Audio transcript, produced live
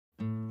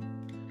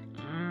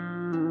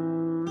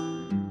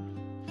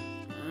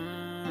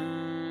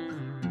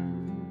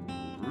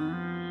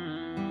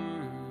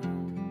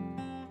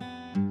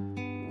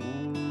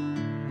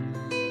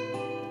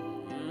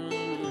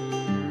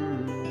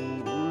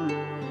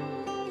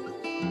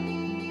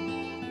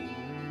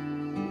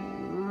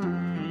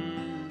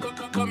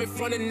coming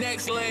from the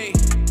next lane.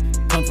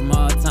 Come from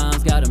hard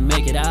times, gotta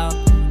make it out.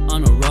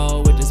 On the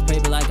road with this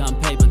paper like I'm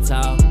paper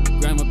towel.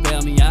 Grandma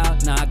bailed me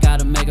out, now I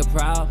gotta make her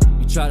proud.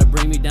 You try to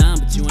bring me down,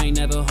 but you ain't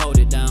never hold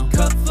it down.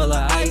 Cup full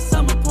of ice,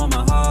 I'ma pour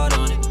my heart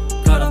on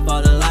it. Cut off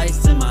all the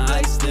lights and my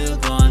ice still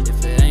gone.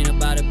 If it ain't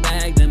about a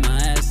bag, then my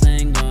ass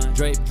ain't gone.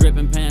 Drape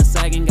dripping, pants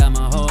sagging, got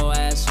my whole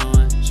ass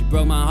on. She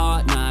broke my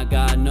heart, now I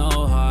got no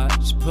heart.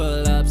 She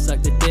pull up,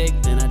 suck the dick,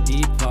 then I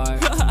depart.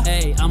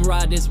 Hey, I'm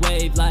ride this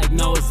wave like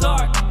Noah's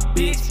Ark.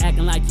 Bitch,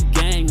 acting like you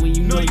gang when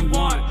you know you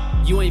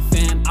aren't. You ain't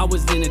fam, I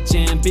was in a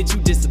jam, bitch,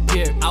 you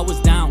disappeared. I was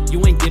down,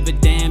 you ain't give a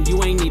damn,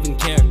 you ain't even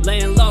care.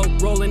 Laying low,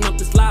 rolling up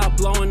the slide,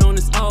 blowing on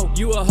this O.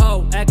 You a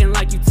hoe, acting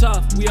like you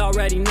tough, we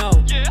already know.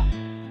 Yeah.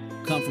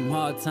 Come from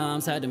hard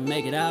times, had to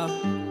make it out.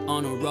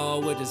 On the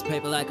road with this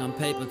paper like I'm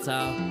paper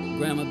towel.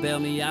 Grandma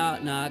bailed me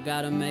out, now I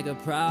gotta make her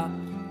proud.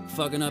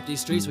 Fucking up these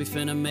streets, we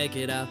finna make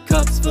it out.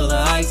 Cups full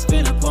of ice,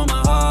 finna pour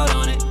my heart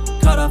on it.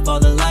 Cut off all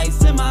the